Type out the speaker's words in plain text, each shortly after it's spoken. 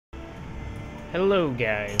Hello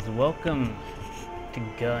guys, welcome to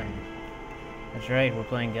Gun. That's right, we're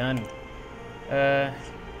playing Gun. Let's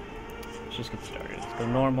just get started. Let's go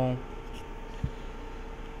normal.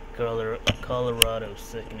 Colorado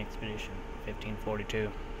 2nd Expedition, 1542.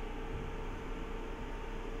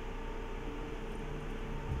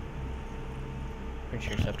 Pretty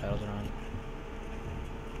sure subtitles are on.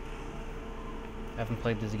 I haven't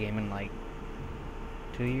played this game in like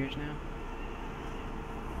 2 years now.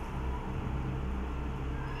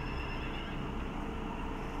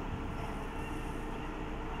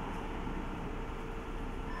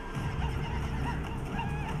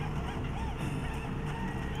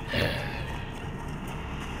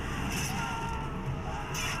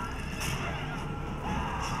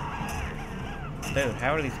 Dude,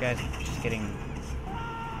 how are these guys just getting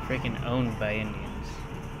freaking owned by Indians?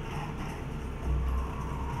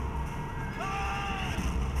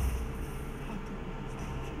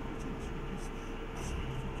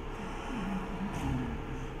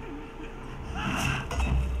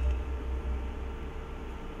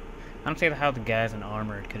 I don't see how the guys in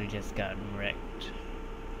armor could have just gotten wrecked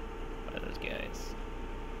by those guys.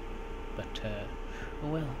 But, oh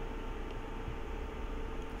well.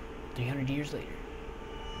 300 years later.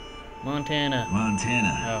 Montana. Montana,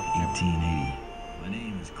 Oh, 1880. My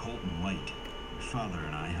name is Colton White. My father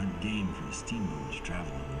and I hunt game for the steamboats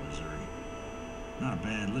traveling in Missouri. Not a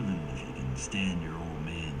bad living if you can stand your old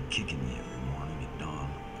man kicking you every morning at dawn.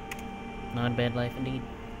 Not a bad life indeed.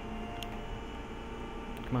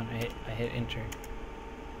 Come on, I hit enter.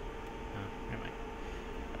 Oh, never mind.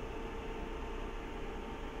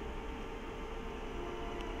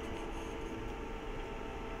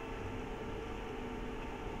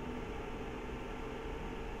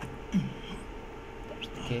 There's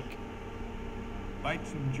the kick. Bite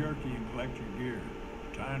some jerky and collect your gear.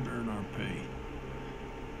 Time to earn our pay.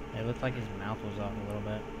 It looked like his mouth was off a little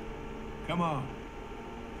bit. Come on.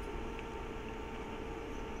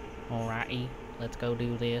 Alrighty, let's go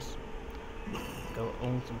do this. Go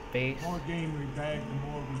own some face. The more game we bag, the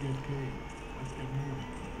more we get paid. Let's get moving.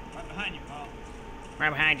 Right behind you, Paul. Right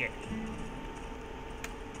behind you.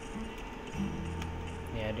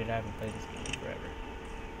 Yeah, dude, I haven't played this game forever.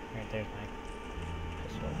 Right there's my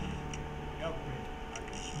pistol. Help me. I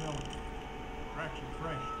can smell it. Cracks are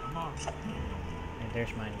fresh. Come on. And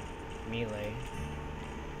there's my melee.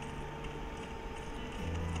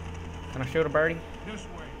 Can I shoot a birdie? This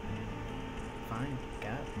way. Fine,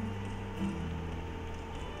 got it.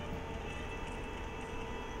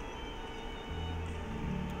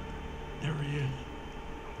 There he is.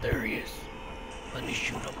 There he is. Let me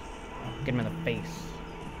shoot him. Get him in the face.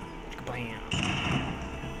 Bam.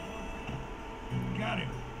 Got him.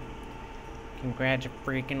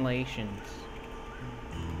 Congratulations.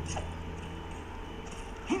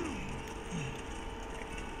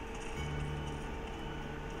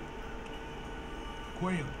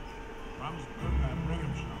 Quail. Promise to cook, I'll bring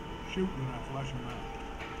him some. Shoot when I flush him out.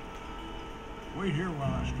 Wait here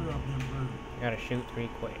while I stir up them birds. Gotta shoot 3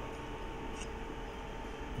 quail.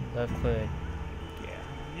 Left foot. Yeah.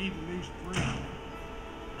 Need at least 3.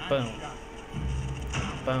 Nice Boom. shot.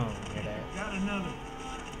 Boom. Hear that? Got another.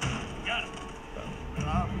 Got him. Boom. But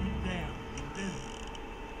I'll be damned. You did it.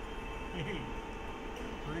 Hey,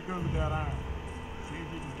 pretty good with that iron. See if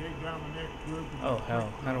you can take down the next group. Oh hell,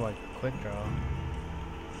 how do I quick draw?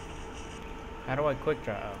 How do I quick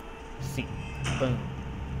draw? Oh, C. Boom.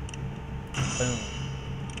 Boom.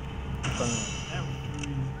 Boom. That was too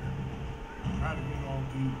easy. Try to get all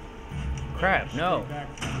these. Crap, Stay no. back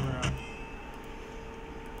to where I...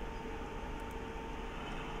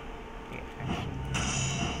 Yeah,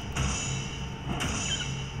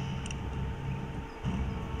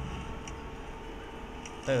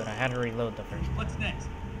 dude, I had to reload the first time. What's next?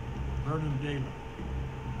 Burning daylight.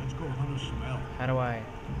 Let's go hunt us some elk. How do I?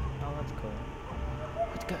 Oh, that's cool.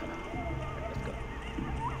 Let's go. Let's go.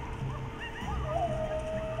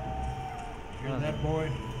 Hear that, boy?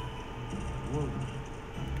 Whoa.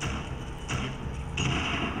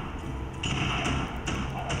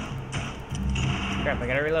 Crap, I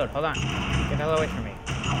gotta reload. Hold on. Get the hell away from me.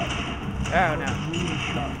 Oh, no. Really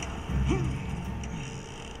sharp.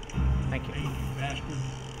 Thank you. Hey, you bastard.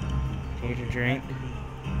 Here's your drink.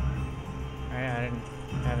 Alright, I didn't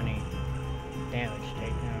have any damage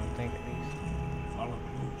taken, I don't think, at least. Follow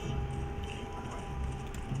close. Keep quiet.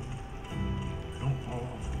 Don't fall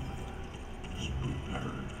off. Spook the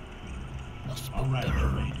herd. All right, you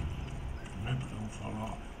made it. Remember, don't fall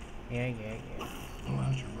off. Yeah. Pull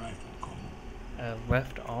out your rifle, Cole.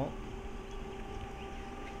 Left alt.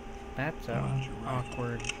 That's Pull a out your rifle.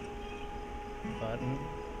 awkward button.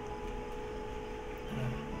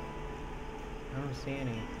 don't see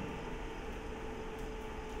any.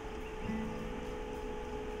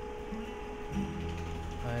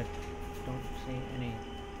 I don't see any.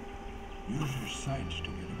 Use your sights to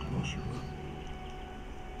get a closer look.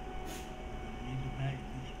 We need to bag at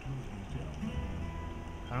least 2 of these elements.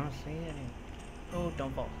 I don't see any. Oh,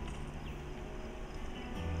 don't fall.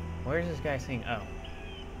 Where's this guy seeing? Oh.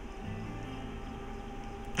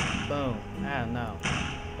 Boom. Ah, no.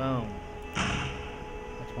 Boom.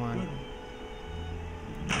 That's one.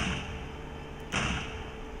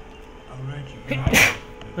 All right, you got it.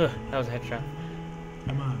 Ugh, that was a headshot.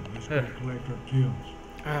 Come on, let's go collect our kills.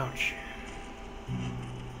 Ouch.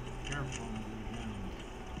 Careful on the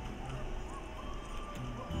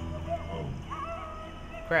way down.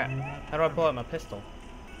 Crap. How do I pull out my pistol?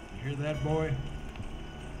 You hear that, boy?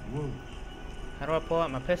 Whoa. How do I pull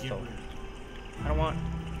out my Get pistol? ready. I don't want...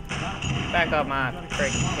 Back up my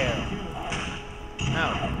freaking kill.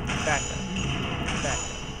 No. Back up. Back up.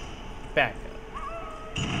 Back up.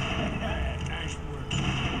 Nice work.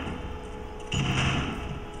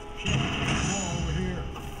 Shit, more over here.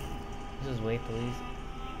 This is way too easy.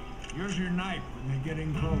 Use your knife when they get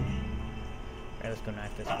in close. Alright, let's go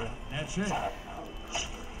knife this girl. That's it.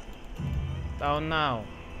 Oh no.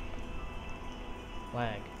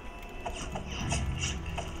 Lag.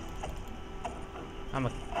 I'ma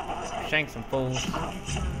shank some fools.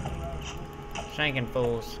 Shanking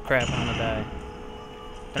fools. Crap, I'm gonna die.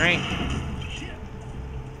 Drink.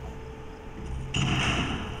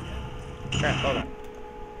 Crap, hold on.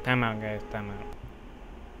 Time out, guys. Time out.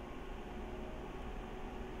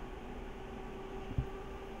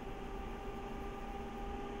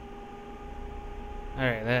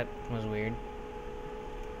 Alright, that was weird.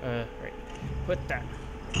 Right. Put that.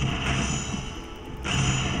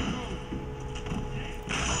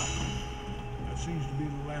 That seems to be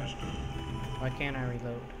the last of them. Why can't I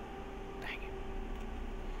reload? Dang it.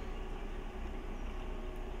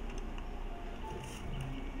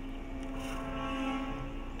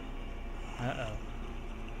 Uh-oh.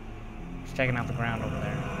 He's checking out the ground over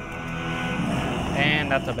there. And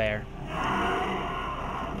that's a bear.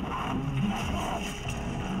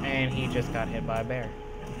 And he just got hit by a bear.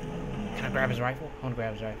 Can I grab his rifle? I want to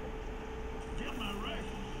grab his rifle. Get my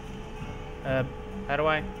rifle. How do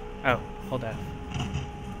I? Oh, hold that.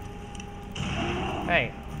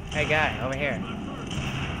 Hey, guy, over here.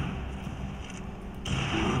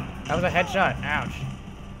 That was a headshot. Ouch.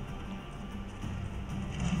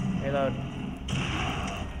 Reload.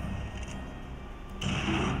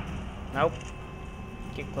 Nope.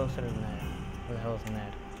 Get closer to Ned. Where the hell is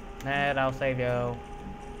Ned? Ned, I'll save you.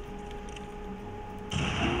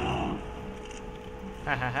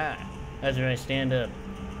 Ha ha ha. That's right, stand up.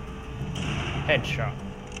 Headshot.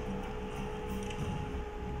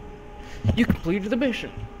 You completed the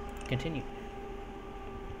mission. Continue.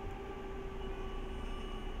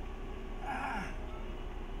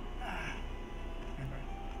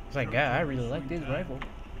 It's like, God, I really like this rifle.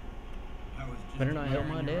 Better not help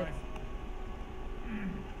my dad.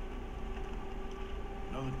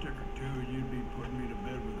 Another tick or two, and you'd be putting me to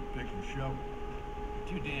bed with a pick and shovel.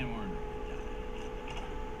 Too damn ornery.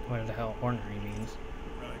 What the hell ornery means?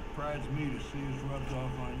 Well, it prides me to see us rubbed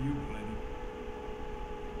off on you, plenty.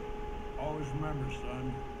 Always remember,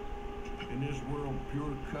 son, in this world,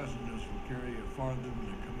 pure cussedness will carry you farther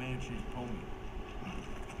than a Comanche's pony.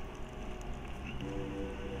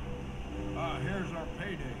 Here's our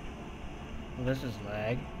payday. Well, this is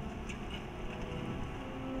lag.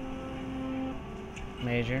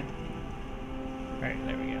 Major. Alright,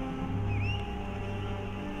 there we go.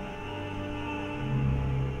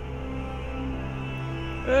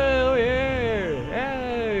 Oh yeah!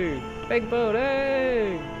 Hey! Big boat,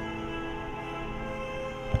 hey!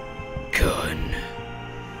 Gun.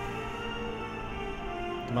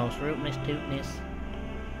 The most rootinest tootinest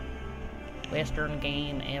Western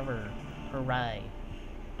game ever. Hooray.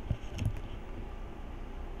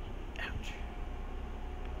 Ouch.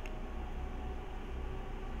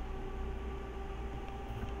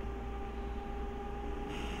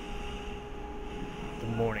 The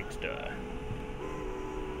Morning Star.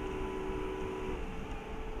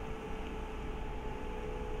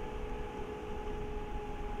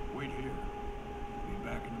 Wait here. Be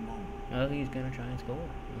back in a moment. Oh, he's gonna try and score.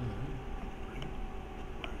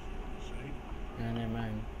 Safe? No, never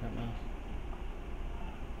mind. Not mouse.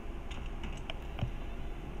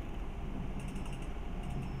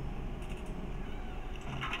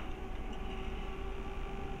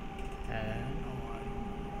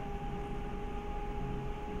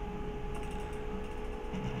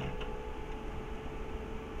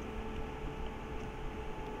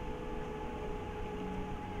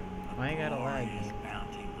 Why you gotta lag Glorious me?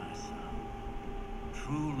 bounty, my son.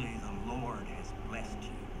 Truly the Lord has blessed you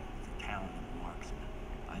with the talent of a marksman.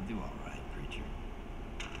 I do all right, preacher.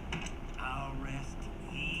 I'll rest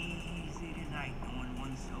easy tonight knowing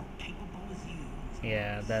one so capable as you.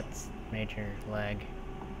 Yeah, that's major lag.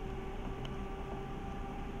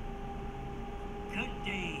 Good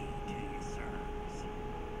day to you, sirs.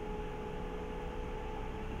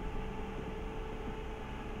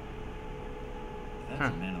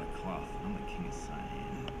 That's a man of the cloth. I'm the king of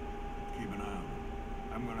Cyan. Keep an eye on him.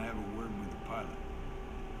 I'm gonna have a word with the pilot.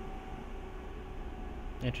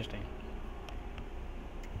 Interesting.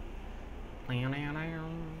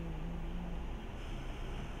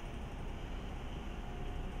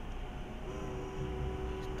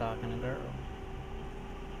 Stalking a girl.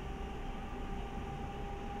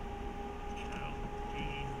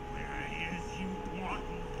 Where it is you want,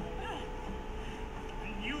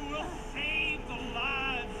 and you will save the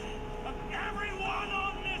lives of everyone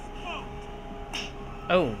on this boat.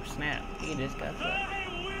 Oh, snap. He just got fucked. Thy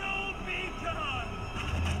will be done.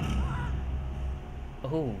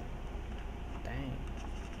 Oh. Dang.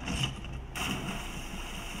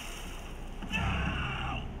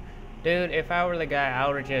 Dude, if I were the guy, I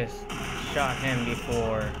would've just shot him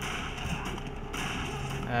before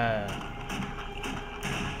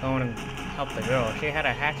going and help the girl. She had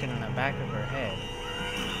a hatchet in the back of her head.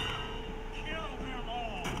 Kill them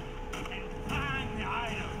all and find the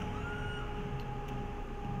item.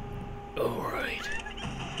 Alright.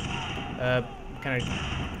 Kinda...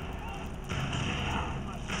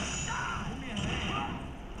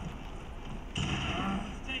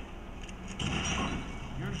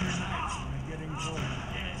 Here's your knife. We're getting close.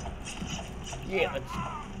 Yeah, let's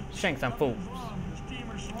shank some fools. The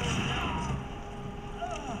steamer's slowing down.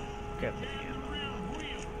 Get the ammo.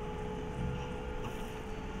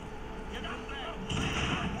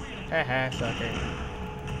 Haha, sucker.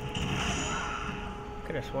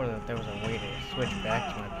 Could have swore that there was a way to switch back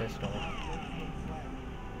to my pistol.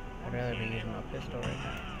 I'd rather be using my pistol right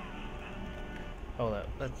now. Hold up,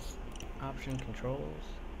 let's option controls,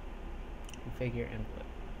 configure input.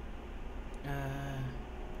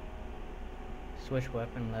 Switch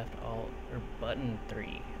weapon left alt or button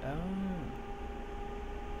 3.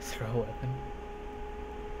 Throw weapon.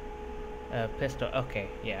 Pistol. Okay,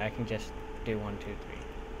 yeah, I can just do 1, 2, 3.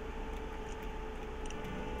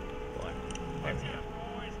 1. There we go.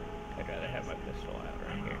 I'd rather have my pistol out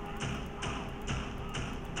right here.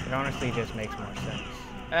 It honestly just makes more sense.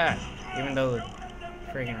 Even though the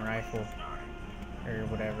friggin' rifle or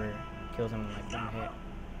whatever kills him in like 1 hit.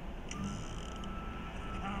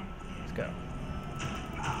 Let's go.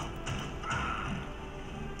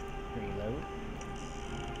 Reload.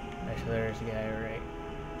 Alright, so there's a guy right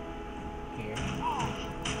here.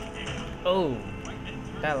 Oh!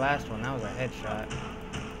 That last one, that was a headshot.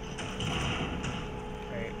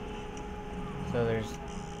 Right. So there's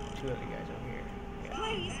 2 other guys over here. Yeah.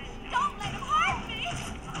 Please, don't let him hurt me!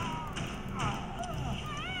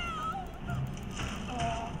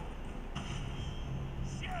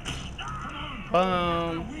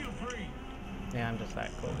 Boom! Yeah, I'm just that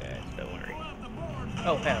cool, guys. Don't worry.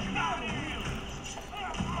 Oh, hell.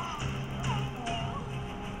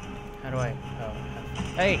 How do I... Oh,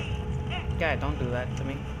 hey! God, don't do that to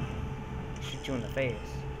me. Shoot you in the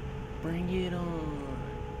face. Bring it on.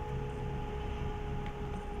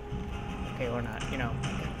 Okay, or not, you know.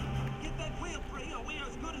 Get that wheel free or we're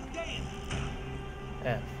as good as dead.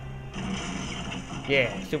 F.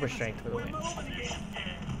 Yeah, super strength for the win. Ha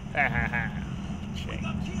ha ha. Strength.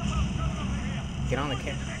 Get on the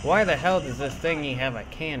cannon. Why the hell does this thingy have a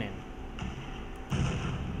cannon?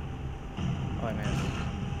 Oh, I missed.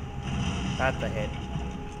 That's the hit.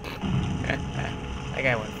 That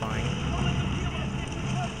guy went flying.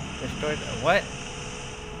 Destroyed the... What?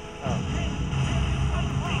 Oh.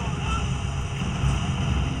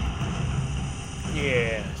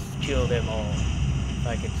 Yes, kill them all. If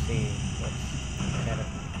I could see what's ahead of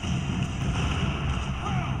me.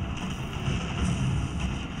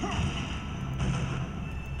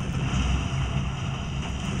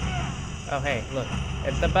 Oh hey, look.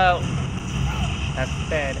 It's the boat. That's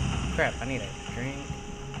dead. Crap, I need a drink.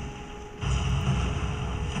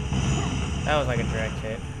 That was like a direct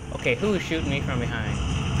hit. Okay, who is shooting me from behind?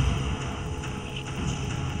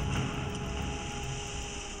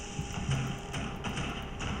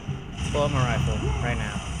 Pull up my rifle right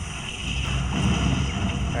now.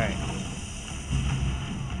 Alright.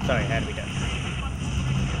 Sorry, it had to be done.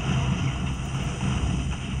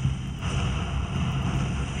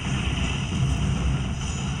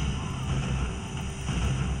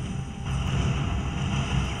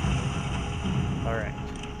 Alright.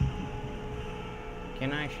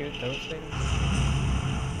 Can I shoot those things?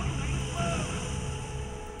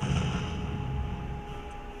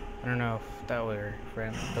 I don't know if those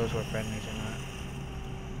were friendlies or not.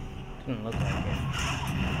 Didn't look like it.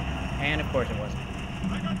 And of course it wasn't.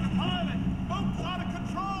 I got the pilot! Boat's out of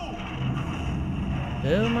control!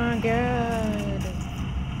 Oh my god!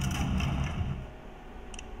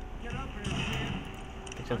 Get up here, kid.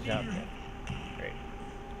 Get to the job yet. Great.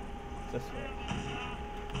 This way.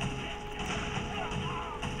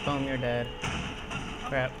 Boom, you're dead.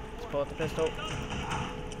 Crap. Let's pull out the pistol.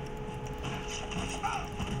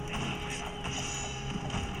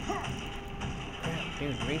 Crap,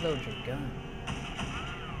 dude, reload your gun.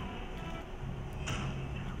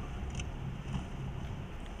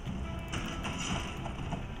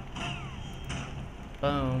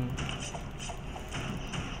 Boom.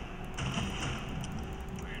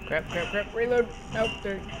 Crap, crap, crap, reload! Nope,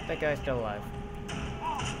 that guy's still alive.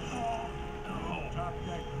 Top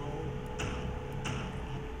deck, Cole.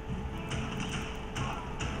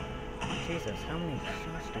 Jesus, how many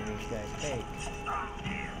shots do these guys take?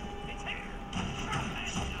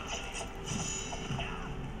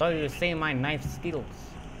 Thought you were saying my knife skills.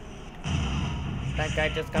 That guy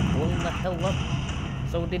just got blown the hell up.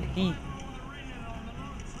 So did he.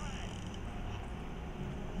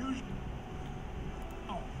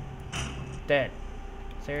 Dead.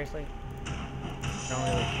 Seriously? I don't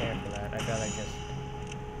really care for that. I'd rather just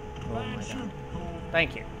move my gun.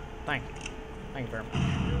 Thank you. Thank you. Thank you very much.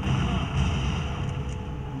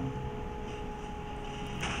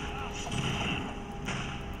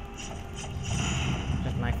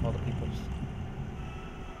 Just knife all the peoples.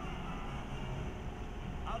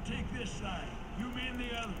 I'll take this side. You man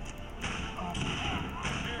the other.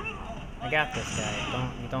 I got this guy.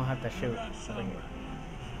 You don't have to shoot over here.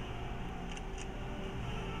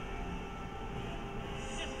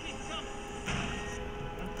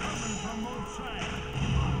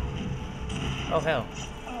 Oh hell.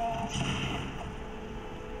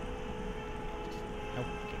 Nope.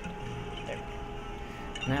 There we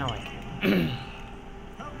go. Now I can.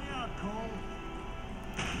 Help me out, Cole.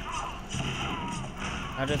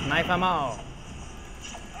 I'll just knife them all.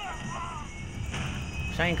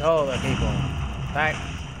 Shank all the people. That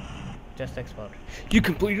just exploded. You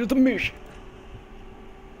completed the mission.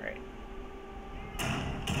 Right.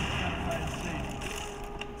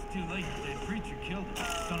 It's too late. The preacher killed him.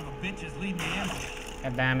 Son of a bitch is leading the ambush.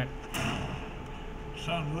 God damn it.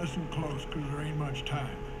 Son, listen close, because there ain't much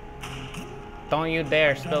time. Don't you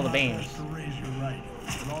dare spill the Done my beans. best to raise you right,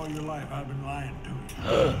 but all your life I've been lying to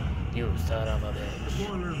you. You son of a bitch. The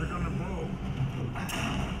boilers are gonna blow.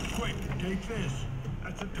 Quick, take this.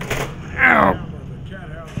 That's a total. Ow! The cat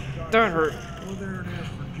house got That hurt. Go there and ask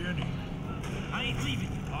for Jenny. I ain't leaving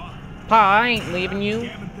you, Pa. Pa, I ain't leaving you.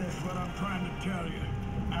 Damn it, that's what I'm trying to tell you.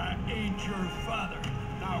 I ain't your father.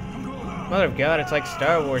 Now go on. Mother of God, it's like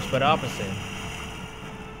Star Wars, but opposite.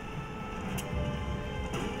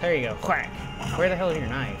 There you go. Whack. Where the hell is your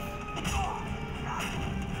knife?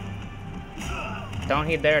 Don't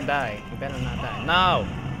he dare die. You better not die. No!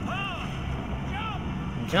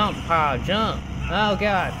 Jump, Pa, jump! Oh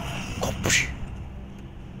God!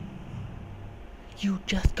 You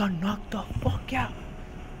just got knocked the fuck out!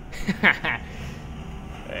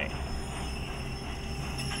 Right.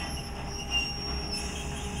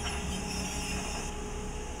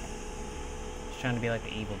 He's trying to be like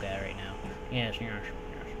the evil guy right now. Yes, yes,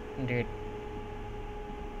 yes. Dude.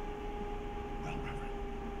 Well, Reverend,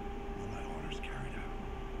 were my orders carried out?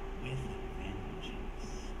 With vengeance.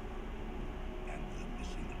 And the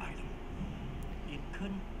missing item? It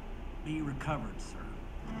couldn't be recovered, sir.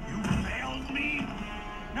 You failed me?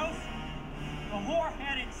 No, sir. The whore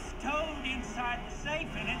had it stowed inside the safe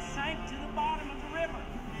and it sank to the bottom of the river.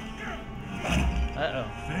 Uh-oh.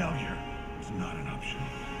 Failure is not an option.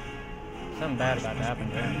 Something bad about to happen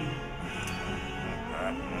to him.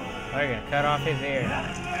 Oh, you're gonna cut off his ear.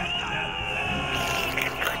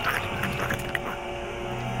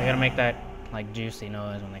 They gotta make that, like, juicy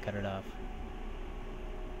noise when they cut it off.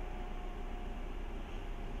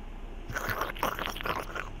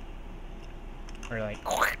 Or like...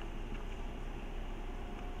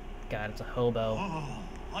 God, it's a hobo. Oh,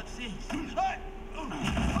 what's this?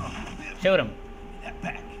 Shoot him. That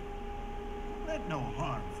back. Meant no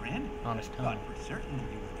harm, friend. On his Thought tongue. for certain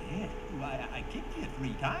you were dead. Why, I kicked you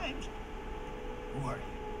 3 times. Who are you?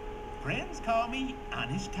 Friends call me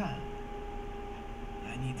Honest Tom.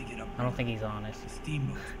 I need to get up. I don't think he's honest. The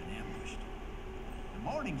steamboat's been ambushed. The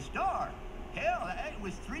Morning Star? Hell, it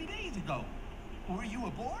was 3 days ago. Were you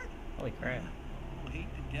aboard? Holy crap. Oh, hate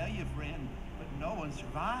to tell you, friend, but no one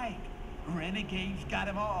survived. Renegades got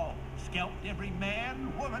 'em all. Scalped every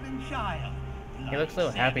man, woman, and child. He looks so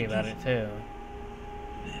happy about it too.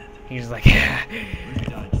 Man, He's like, where's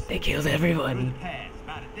Dodge? they killed Through the everyone. pass,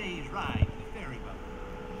 about a day's ride to the ferry boat.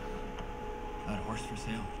 Got a horse for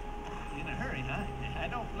sale? In a hurry, huh? I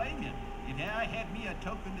don't blame you. If I had me a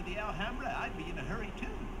token to the Alhambra, I'd be in a hurry too.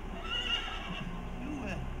 You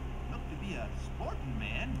look to be a sporting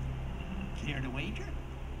man. Care to wager?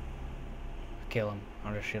 Kill him.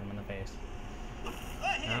 I'll just shoot him in the face. Go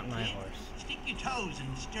ahead, Not my kid. horse. Stick your toes in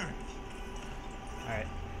the stirrups. Alright.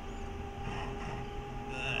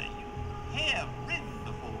 You have ridden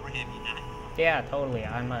before, have you not? Yeah, totally.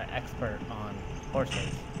 I'm an expert on horses.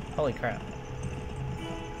 Holy crap.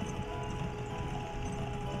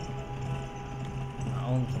 I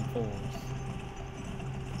own some fools.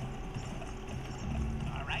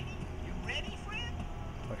 All righty. You ready, friend?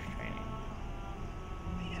 Horse training.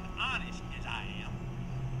 Being honest as I am,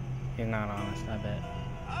 He's not honest, I bet.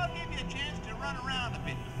 I'll give you a chance to run around a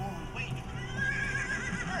bit before we wager.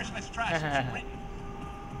 First, let's try some sprinting.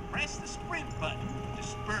 Press the sprint button to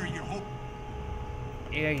spur your hope.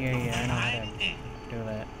 Yeah, I know how Right there. to do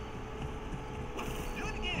that. Do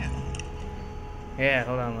it again. Yeah,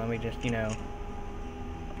 hold on, let me just,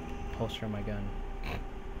 holster my gun.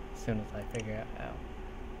 As soon as I figure out how.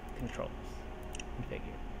 Controls.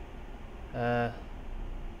 Configure.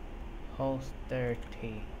 Holster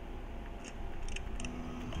T.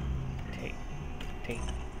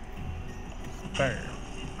 Spur.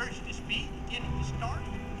 First to speed, get it to start,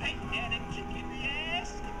 take that and kick in the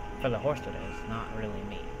ass. For the horse it is, not really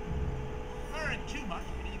me. Spurring too much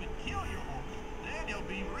can even kill your horse. Then he'll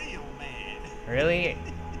be real mad. Really?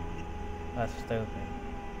 That's stupid.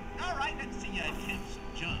 All right, let's see you attempt some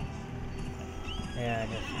jumps. Yeah,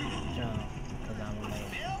 I just jump, because I'm amazing.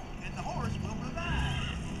 Bill, and the horse will revive.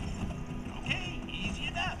 Okay, easy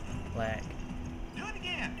enough. Lag. Do it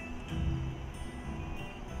again.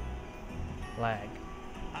 Lag.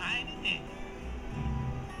 Fine and then.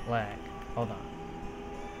 Lag. Hold on.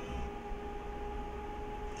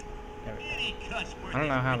 There we go. Any cuss word I don't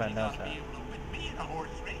know how that's that written does ought to that. be able to win me in a horse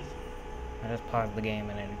race. I just paused the game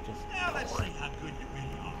and it just... Now let's see how good you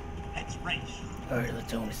really are. Let's race. Alright,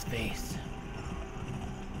 let's own his face.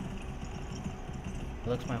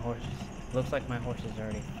 Looks like my horse is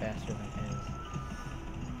already faster than his.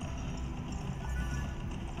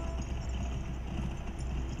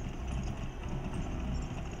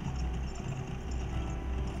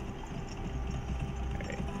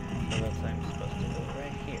 Alright, so it looks like I'm supposed to go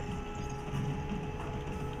right here.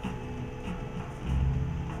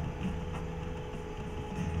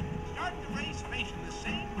 Start the race facing the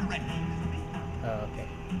same direction as me. Oh, okay.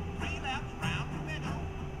 3 laps round the meadow.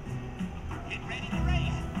 Get ready to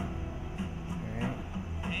race. Alright.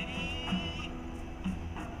 Ready?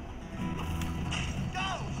 Go!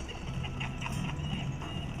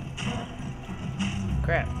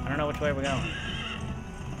 Crap, I don't know which way we're going.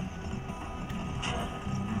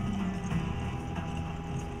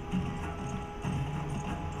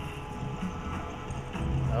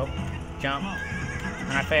 Oh, jump.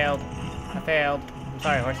 And I failed. I'm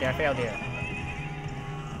sorry, horsey, I failed you.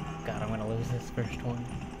 God, I'm gonna lose this first one.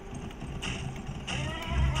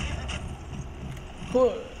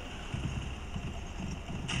 Whoa.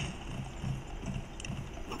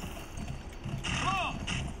 Come on!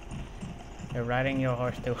 You're riding your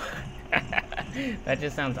horse too. That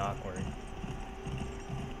just sounds awkward.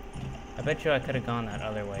 I bet you I could have gone that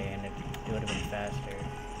other way and it would have been faster.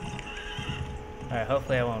 Alright,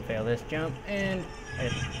 hopefully I won't fail this jump, and...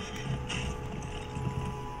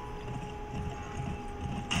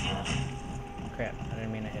 Crap, I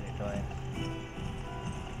didn't mean to hit it twice.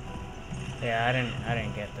 Yeah, I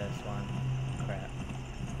didn't get this one. Crap.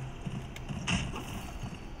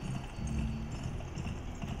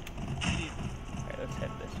 Alright, let's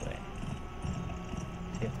head this way.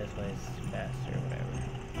 See if this way is faster or whatever.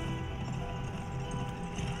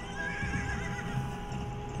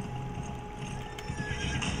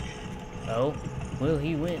 Oh, will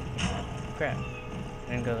he win? Crap.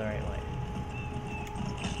 I didn't go the right way.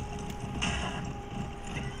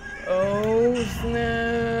 Oh,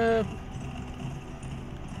 snap!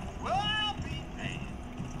 Well, I'll be damned.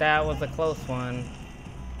 That was a close one.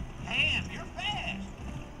 Damn, you're fast.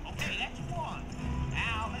 Okay, that's one.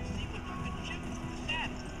 Now let's see what you can shoot from the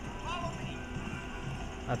saddle. Follow me.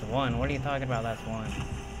 That's one. What are you talking about? That's one.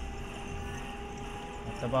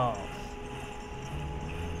 That's the balls.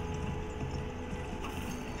 You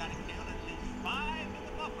gotta kill at least 5 in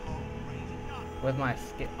the buffalo raising young. With my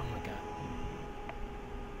skill. Oh my god.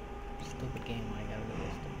 Stupid game. Why you gotta do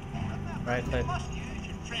this? Right click. Must use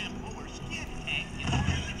your trample or skin tank in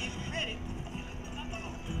order to get credit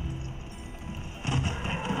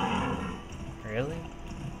Really?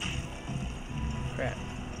 Crap.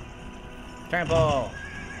 Trample!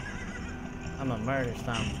 I'm gonna murder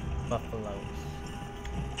some buffaloes.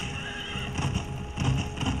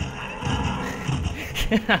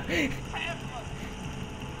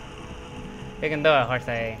 You can do it,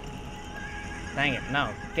 horsey. Dang it,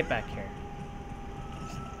 no. Get back here.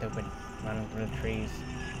 Stupid. Running through the trees.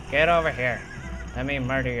 Get over here. Let me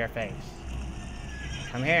murder your face.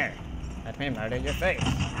 Come here. Let me murder your face.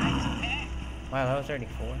 Wow, that was already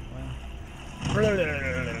 4. Wow.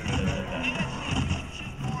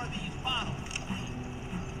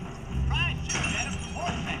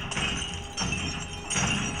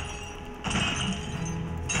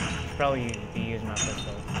 Should probably be using my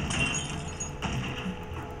pistol.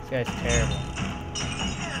 This guy's terrible.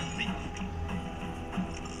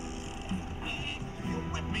 If you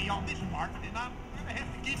whip me on this part, then I'm gonna have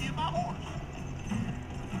to give you my horse.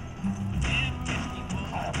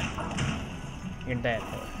 You're dead.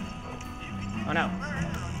 Oh no.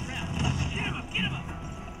 Get him up, get him up.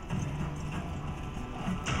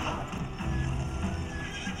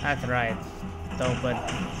 That's right, stupid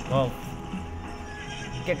wolf.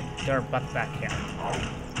 Get your butt back here.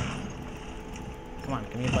 Come on,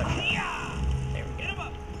 give me a butt shot. There we go.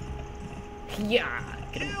 Yeah!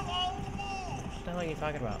 Get him. What the hell are you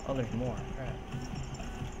talking about? Oh, there's more. Crap.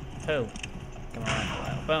 Who? Come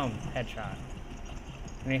on. Boom. Headshot.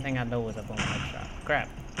 Anything I know was a boom headshot. Crap.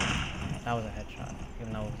 That was a headshot.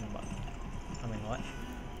 Even though it was in butt. I mean, what?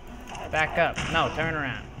 Back up. No, turn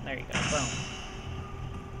around. There you go. Boom.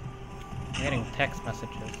 I'm getting text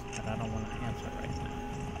messages that I don't want to answer right now.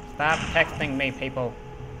 Stop texting me, people.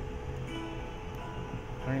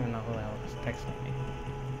 I don't even know who the hell is texting me.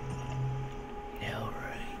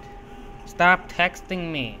 Alright. Stop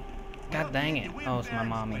texting me. God dang it. Oh, it's my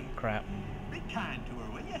mommy. Crap. Be kind to her,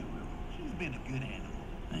 will you? She's been a good animal.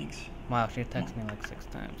 Thanks. Wow, she texted me like 6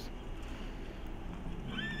 times.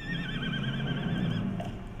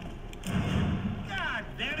 God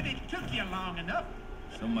damn it, it took you long enough.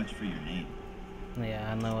 So much for your name.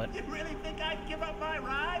 Yeah, I know it. You really think I'd give up my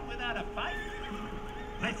ride without a fight?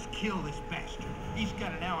 Let's kill this bastard. He's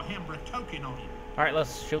got an Alhambra token on him. Alright,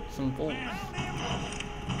 let's shoot some fools.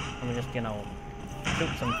 Let me just, you know,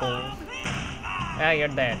 shoot some fools. Yeah, you're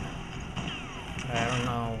dead. I don't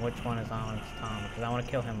know which one is on Tom, because I want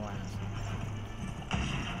to kill him last.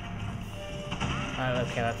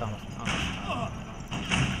 Okay, that's almost Tom.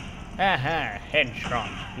 Aha, headshot.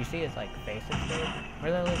 You see his, like, face explode?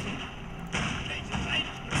 Where the hell is he?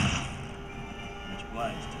 Much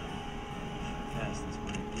obliged. Fast, that's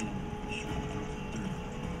what I did.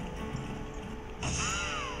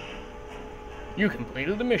 You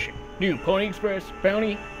completed the mission. New Pony Express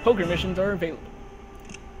bounty poker missions are available.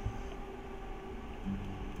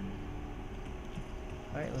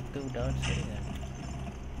 Alright, let's go Dodge City then.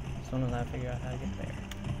 As soon as I figure out how to get there.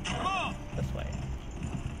 This way.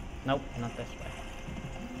 Nope, not this way.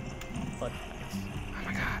 Fudge face. Oh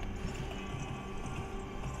my god.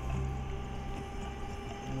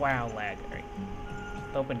 Wow, lag. Right.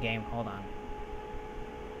 Stupid game. Hold on.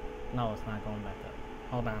 No, it's not going back up.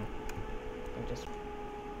 Hold on. I'm just...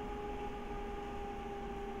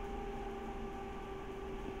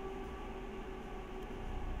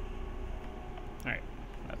 Alright,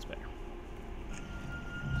 that's better.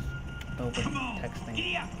 Stupid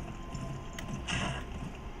texting.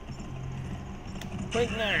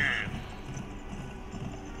 Quick now!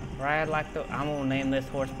 Ride like the... I'm gonna name this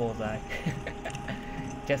horse Bullseye.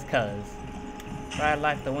 Just cuz. Ride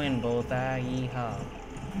like the wind, Bullseye, yeehaw.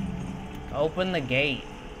 Open the gate.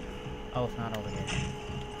 Oh, it's not over here. It's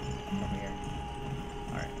over here.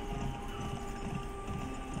 Alright.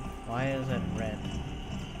 Why is it red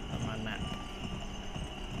on my map?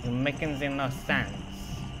 You're making no sense.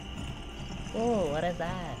 Oh, what is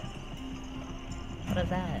that? What is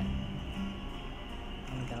that?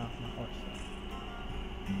 Let me get off my horse.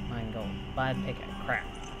 Mine go. Buy pickaxe. Crap.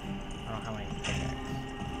 I don't have any pickaxe.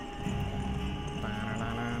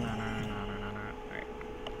 Alright.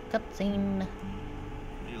 Cutscene.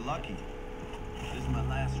 You're lucky. This is my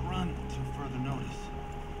last run until further notice.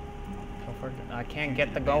 I can't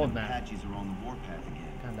get the gold now. Apaches are on the warpath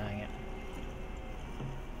again. God dang it.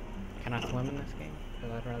 Can I swim in this game?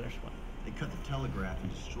 Because I'd rather swim. They cut the telegraph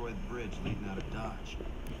and destroyed the bridge leading out of Dodge.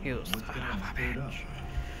 You What's son gonna of a be cleared up? bitch.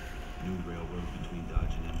 New railroad between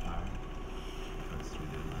Dodge and Empire. Cuts through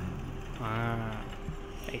their land. Ah,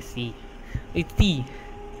 I see. I see.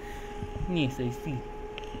 Yes, I see.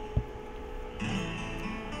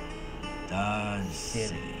 Dodge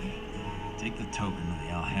City. Take the token to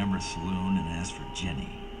the Alhambra Saloon and ask for Jenny.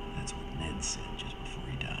 That's what Ned said just before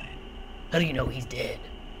he died. How do you know he's dead?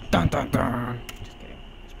 Dun dun dun. Just kidding.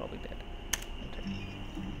 He's probably dead.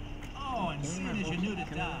 Oh, and seeing as you knew to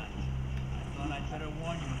Dodge, I thought I'd better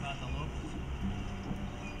warn you about the locals.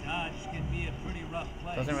 Dodge can be a pretty rough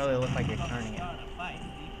place. Doesn't really look like you're turning it. Start a fight.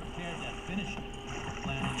 Be prepared to finish it.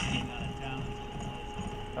 Plan on being out of town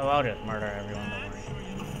until Oh, I'll just murder everyone, don't worry.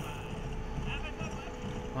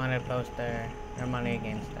 Wanted poster. No money,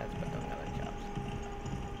 game stats, but don't other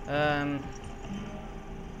jobs.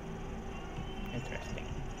 Interesting.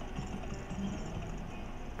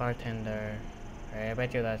 Bartender. Alright, I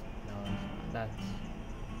bet you that's... No, that's...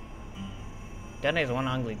 That is one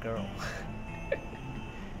ugly girl.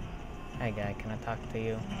 Hey guy, can I talk to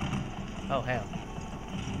you? Oh, hell.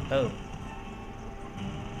 Oh.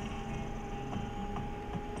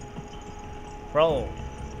 Roll!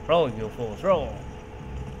 Roll, you fools, roll!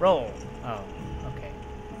 Roll! Oh, okay.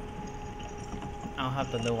 I'll have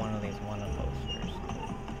to do one of those posters.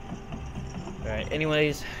 Alright,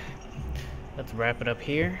 anyways, let's wrap it up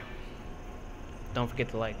here. Don't forget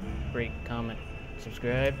to like, rate, comment,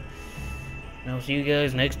 subscribe. And I'll see you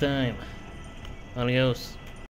guys next time. Adios.